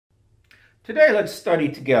Today, let's study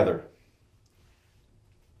together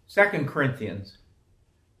 2 Corinthians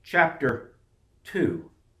chapter 2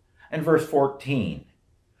 and verse 14,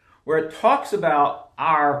 where it talks about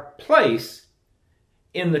our place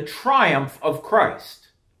in the triumph of Christ.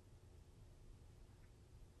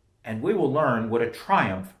 And we will learn what a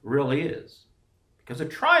triumph really is, because a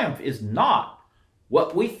triumph is not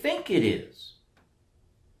what we think it is.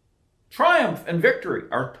 Triumph and victory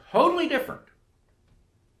are totally different.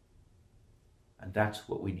 And that's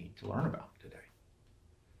what we need to learn about today.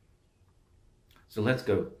 So let's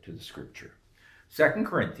go to the scripture. 2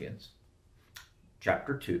 Corinthians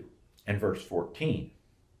chapter 2 and verse 14.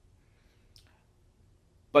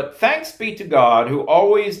 But thanks be to God, who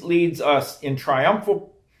always leads us in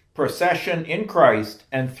triumphal procession in Christ,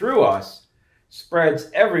 and through us spreads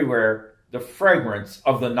everywhere the fragrance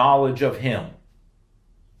of the knowledge of him.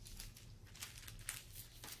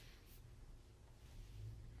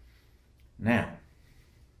 Now,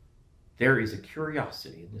 there is a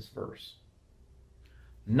curiosity in this verse.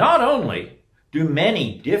 Not only do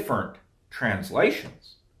many different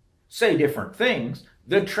translations say different things,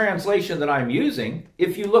 the translation that I'm using,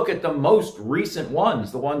 if you look at the most recent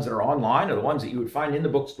ones, the ones that are online or the ones that you would find in the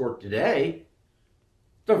bookstore today,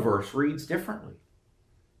 the verse reads differently.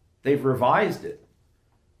 They've revised it.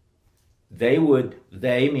 They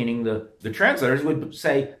meaning the translators, would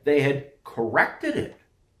say they had corrected it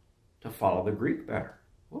to follow the Greek better.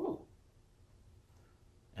 Ooh.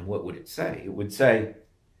 And what would it say? It would say,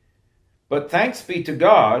 but thanks be to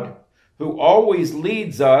God, who always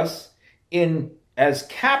leads us in as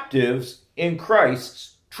captives in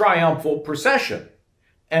Christ's triumphal procession,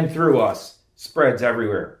 and through us spreads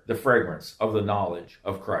everywhere the fragrance of the knowledge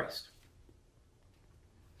of Christ.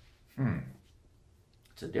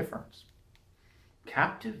 It's a difference.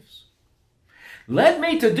 Captives. Led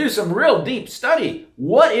me to do some real deep study.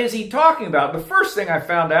 What is he talking about? The first thing I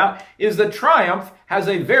found out is the triumph has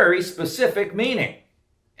a very specific meaning,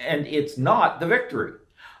 and it's not the victory.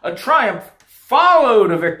 A triumph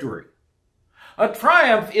followed a victory. A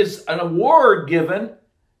triumph is an award given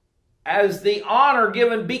as the honor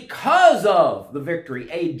given because of the victory.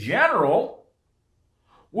 A general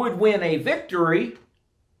would win a victory,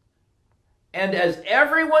 and as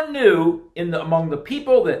everyone knew among the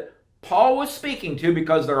people that Paul was speaking to,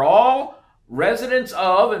 because they're all residents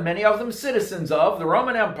of, and many of them citizens of, the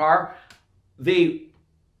Roman Empire, the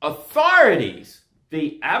authorities,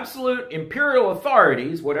 the absolute imperial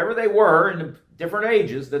authorities, whatever they were in the different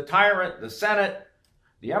ages, the tyrant, the senate,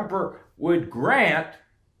 the emperor, would grant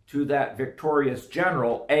to that victorious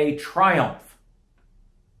general a triumph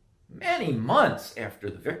many months after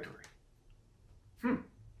the victory.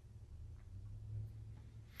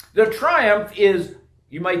 The triumph is,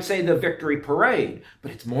 you might say, the victory parade,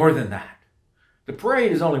 but it's more than that. The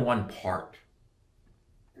parade is only one part.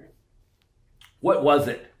 What was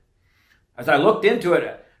it? As I looked into it,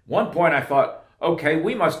 at one point I thought, okay,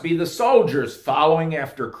 we must be the soldiers following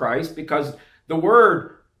after Christ, because the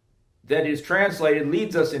word that is translated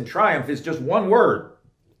leads us in triumph is just one word.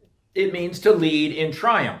 It means to lead in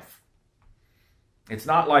triumph. It's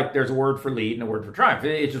not like there's a word for lead and a word for triumph.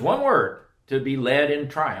 It's just one word, to be led in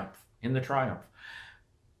triumph, in the triumph.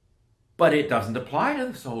 But it doesn't apply to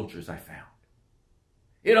the soldiers, I found.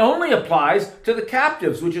 It only applies to the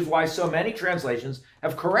captives, which is why so many translations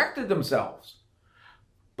have corrected themselves.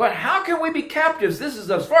 But how can we be captives? This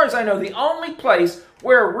is, as far as I know, the only place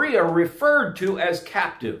where we are referred to as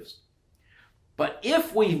captives. But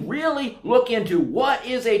if we really look into what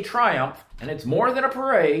is a triumph, and it's more than a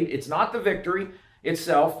parade, it's not the victory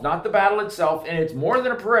itself, not the battle itself, and it's more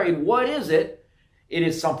than a parade, what is it? It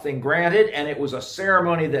is something granted, and it was a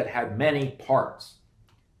ceremony that had many parts.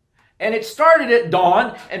 And it started at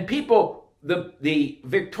dawn, and people, the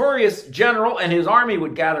victorious general and his army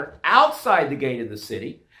would gather outside the gate of the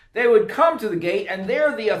city. They would come to the gate, and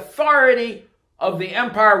there the authority of the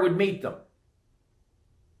empire would meet them.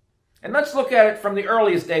 And let's look at it from the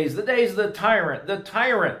earliest days, the days of the tyrant,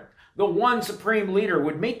 the one supreme leader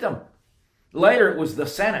would meet them. Later it was the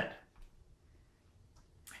Senate.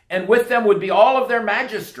 And with them would be all of their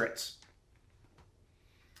magistrates.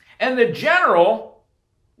 And the general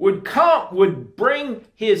would bring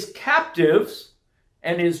his captives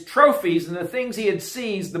and his trophies and the things he had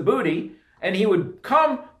seized, the booty, and he would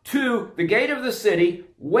come to the gate of the city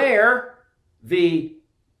where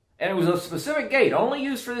and it was a specific gate, only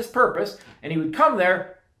used for this purpose, and he would come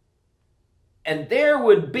there, and there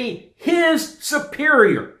would be his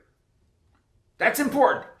superior. That's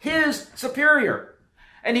important. His superior.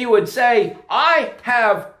 And he would say, I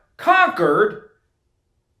have conquered,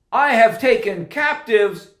 I have taken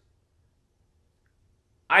captives,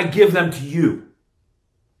 I give them to you.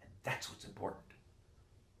 And that's what's important.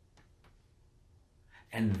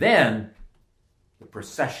 And then the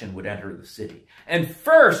procession would enter the city. And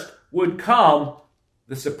first would come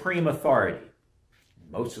the supreme authority.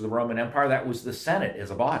 Most of the Roman Empire, that was the Senate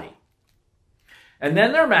as a body. And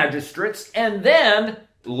then their magistrates, and then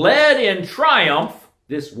led in triumph,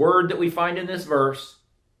 this word that we find in this verse,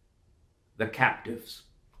 the captives.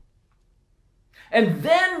 And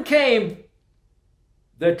then came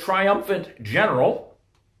the triumphant general,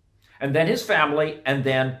 and then his family, and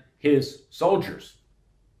then his soldiers.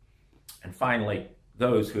 And finally,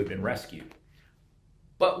 those who had been rescued.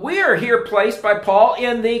 But we are here placed by Paul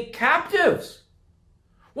in the captives.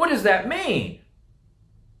 What does that mean?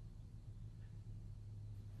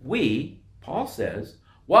 We, Paul says,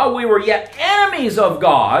 while we were yet enemies of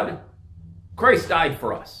God, Christ died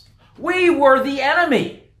for us. We were the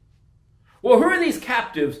enemy. Well, who are these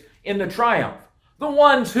captives in the triumph? The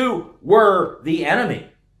ones who were the enemy.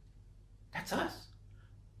 That's us.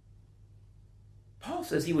 Paul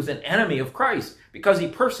says he was an enemy of Christ because he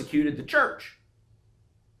persecuted the church.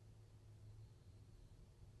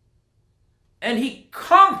 And he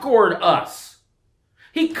conquered us.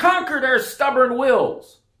 He conquered our stubborn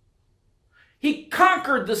wills. He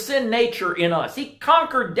conquered the sin nature in us. He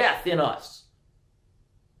conquered death in us.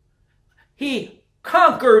 He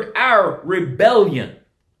conquered our rebellion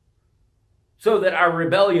so that our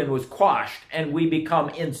rebellion was quashed and we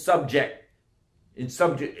become subject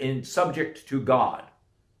to God.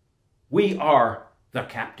 We are the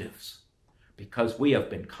captives because we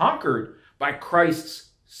have been conquered by Christ's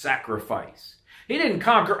sacrifice. He didn't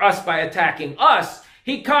conquer us by attacking us.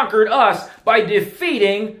 He conquered us by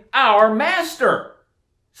defeating our master,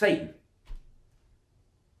 Satan.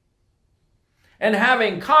 And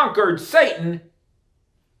having conquered Satan,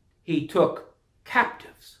 he took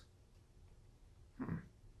captives.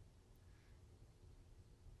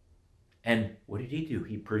 And what did he do?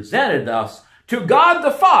 He presented us to God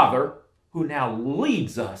the Father, who now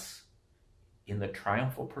leads us in the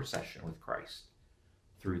triumphal procession with Christ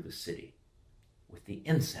through the city, with the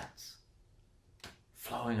incense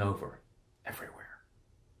flowing over everywhere.